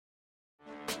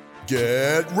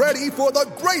Get ready for the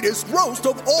greatest roast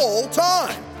of all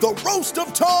time, the Roast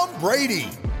of Tom Brady,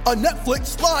 a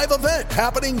Netflix live event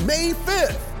happening May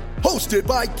 5th. Hosted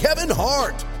by Kevin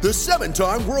Hart, the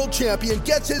 7-time world champion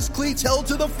gets his cleats held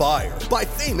to the fire by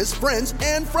famous friends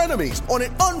and frenemies on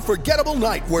an unforgettable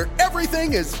night where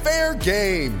everything is fair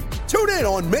game. Tune in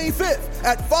on May 5th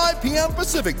at 5 p.m.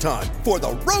 Pacific time for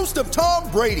the Roast of Tom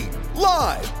Brady,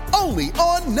 live only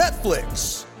on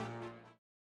Netflix.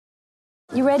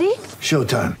 You ready?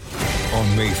 Showtime.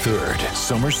 On May 3rd,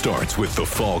 summer starts with The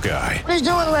Fall Guy. Let's do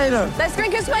it later. Let's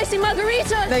drink a spicy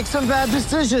margarita. Make some bad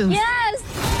decisions. Yes!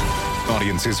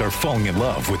 Audiences are falling in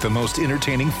love with the most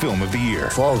entertaining film of the year.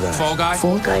 Fall Guy. Fall Guy?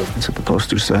 Fall Guy. That's what the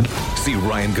poster said. See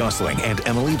Ryan Gosling and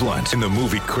Emily Blunt in the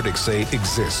movie critics say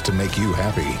exists to make you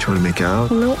happy. Trying to make it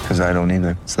out? Nope. Because I don't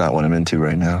either. It's not what I'm into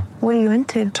right now. What are you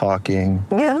into? Talking.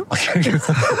 Yeah.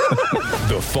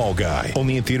 The Fall Guy.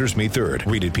 Only in theaters May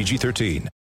 3rd. Rated PG-13.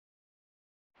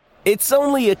 It's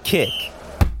only a kick.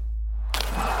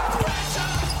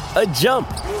 A jump.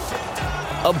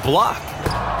 A block.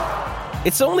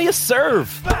 It's only a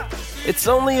serve. It's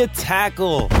only a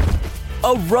tackle.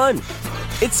 A run.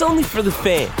 It's only for the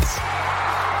fans.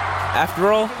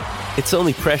 After all, it's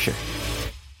only pressure.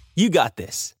 You got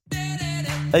this.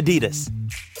 Adidas.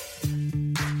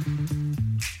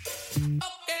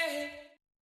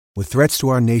 With threats to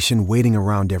our nation waiting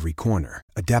around every corner,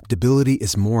 adaptability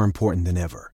is more important than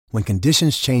ever. When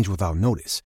conditions change without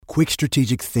notice, quick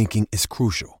strategic thinking is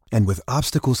crucial. And with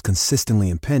obstacles consistently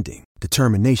impending,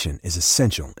 determination is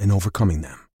essential in overcoming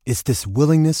them. It's this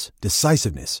willingness,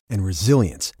 decisiveness, and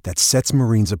resilience that sets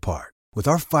Marines apart. With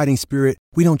our fighting spirit,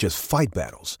 we don't just fight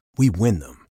battles, we win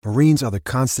them. Marines are the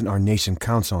constant our nation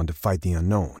counts on to fight the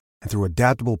unknown. And through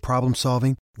adaptable problem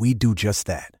solving, we do just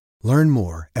that. Learn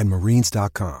more at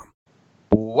marines.com.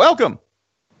 Welcome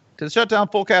to the Shutdown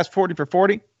Fullcast 40 for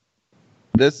 40.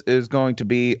 This is going to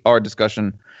be our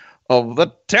discussion of the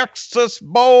Texas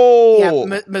Bowl.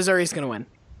 Yeah, Missouri's going to win.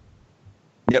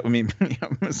 Yeah, I mean,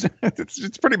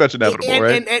 it's pretty much inevitable,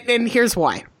 right? And here's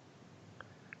why.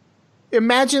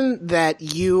 Imagine that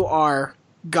you are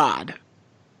God,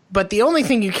 but the only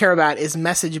thing you care about is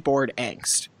message board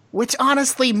angst, which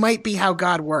honestly might be how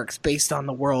God works based on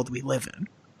the world we live in.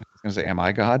 I was going to say, am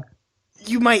I God?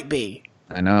 You might be.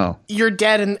 I know. You're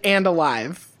dead and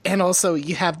alive, and also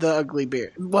you have the ugly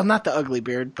beard. Well, not the ugly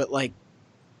beard, but like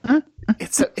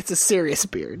it's a serious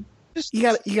beard. You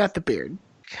got the beard.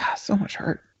 God, so much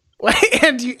hurt.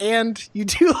 And you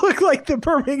do look like the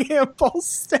Birmingham Bull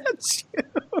statue.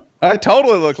 I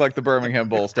totally look like the Birmingham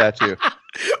Bull statue.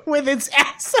 With its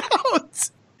ass out.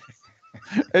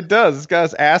 It does. It's got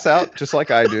its ass out just like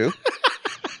I do.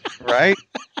 Right?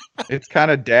 It's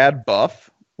kind of dad buff,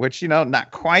 which,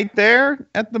 not quite there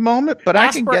at the moment, but I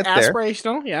can get there.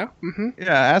 Aspirational, yeah. Mm-hmm.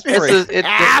 Yeah, aspirational.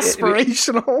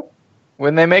 Aspirational.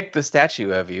 When they make the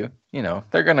statue of you,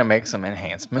 they're going to make some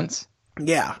enhancements.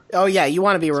 Yeah. Oh, yeah. You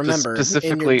want to be remembered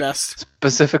in your best.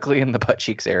 Specifically in the butt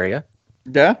cheeks area.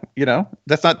 Yeah,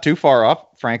 that's not too far off,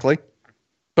 frankly.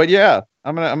 But yeah,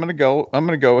 I'm gonna go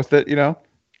with it.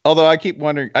 Although I keep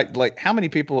wondering, how many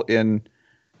people in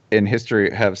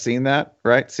history have seen that,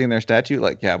 right? Seen their statue?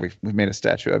 Like, yeah, we've made a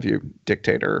statue of you,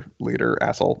 dictator, leader,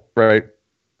 asshole, right?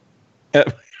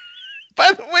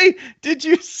 By the way, did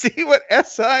you see what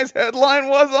SI's headline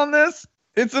was on this?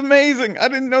 It's amazing. I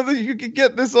didn't know that you could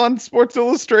get this on Sports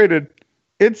Illustrated.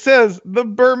 It says, the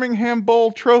Birmingham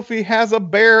Bowl trophy has a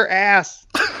bare ass.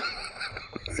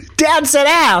 Dad said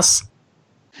ass.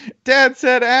 Dad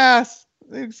said ass.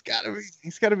 He's got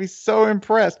to be so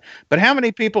impressed. But how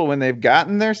many people, when they've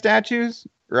gotten their statues,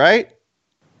 right?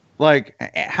 Like,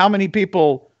 how many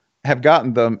people have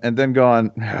gotten them and then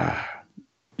gone,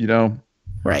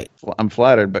 right? I'm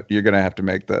flattered, but you're gonna have to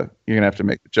make the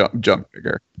junk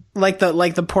bigger. Like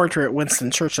the portrait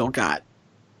Winston Churchill got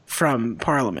from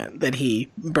Parliament that he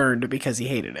burned because he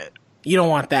hated it. You don't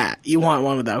want that. You want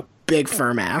one with a big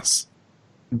firm ass.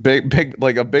 Big,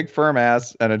 like a big firm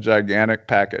ass and a gigantic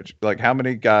package. Like, how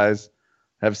many guys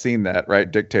have seen that, right?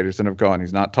 Dictators and have gone,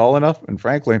 he's not tall enough, and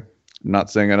frankly, I'm not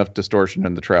seeing enough distortion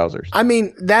in the trousers. I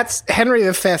mean, that's Henry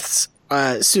V's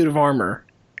suit of armor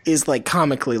is like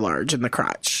comically large in the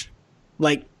crotch.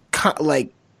 Like,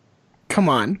 come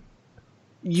on.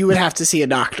 You would have to see a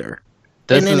doctor.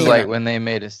 This is like when they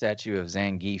made a statue of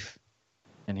Zangief,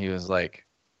 and he was like,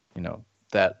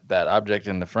 that object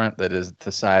in the front that is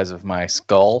the size of my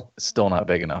skull is still not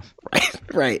big enough.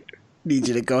 Right. Need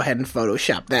you to go ahead and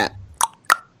Photoshop that.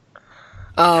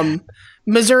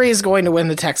 Missouri is going to win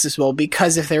the Texas Bowl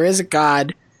because if there is a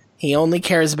God, he only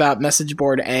cares about message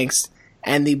board angst,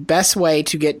 and the best way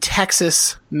to get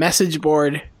Texas message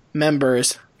board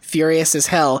members furious as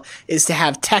hell is to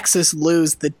have Texas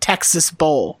lose the Texas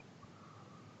Bowl.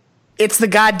 It's the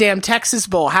goddamn Texas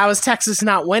Bowl. How is Texas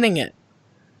not winning it?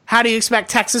 How do you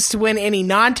expect Texas to win any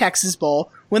non-Texas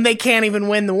Bowl when they can't even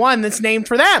win the one that's named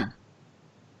for them?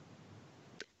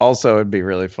 Also, it'd be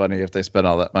really funny if they spent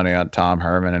all that money on Tom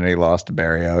Herman and he lost to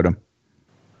Barry Odom.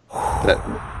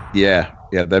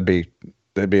 That'd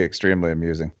be extremely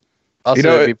amusing.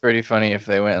 Also, it'd be pretty funny if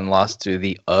they went and lost to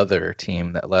the other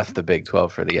team that left the Big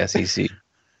 12 for the SEC,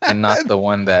 and not the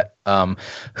one that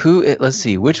let's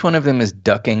see, which one of them is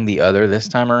ducking the other this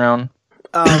time around?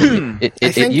 I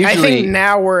think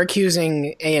now we're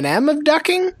accusing A&M of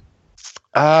ducking.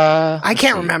 I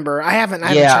can't remember. I haven't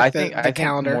checked the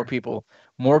calendar.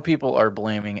 More people are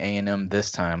blaming A&M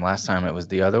this time. Last time it was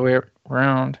the other way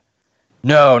around.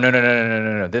 No.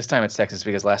 This time it's Texas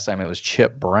because last time it was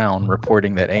Chip Brown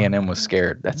reporting that A&M was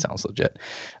scared. That sounds legit.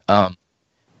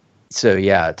 So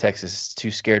yeah, Texas is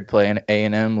too scared playing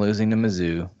A&M, losing to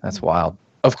Mizzou. That's wild.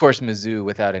 Of course, Mizzou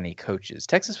without any coaches.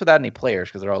 Texas without any players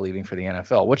because they're all leaving for the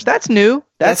NFL, which that's new.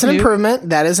 That's an new. improvement.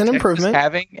 That is an improvement.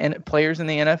 Having players in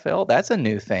the NFL, that's a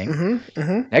new thing.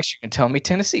 Mm-hmm. Next, you can tell me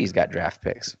Tennessee's got draft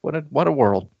picks. What a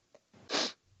world.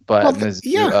 But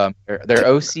their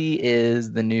OC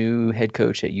is the new head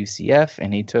coach at UCF,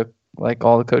 and he took like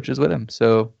all the coaches with him.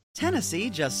 So Tennessee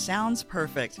just sounds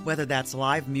perfect, whether that's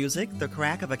live music, the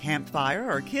crack of a campfire,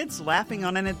 or kids laughing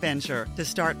on an adventure. To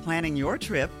start planning your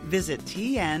trip, visit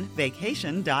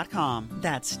tnvacation.com.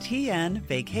 That's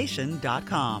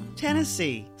tnvacation.com.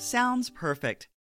 Tennessee sounds perfect.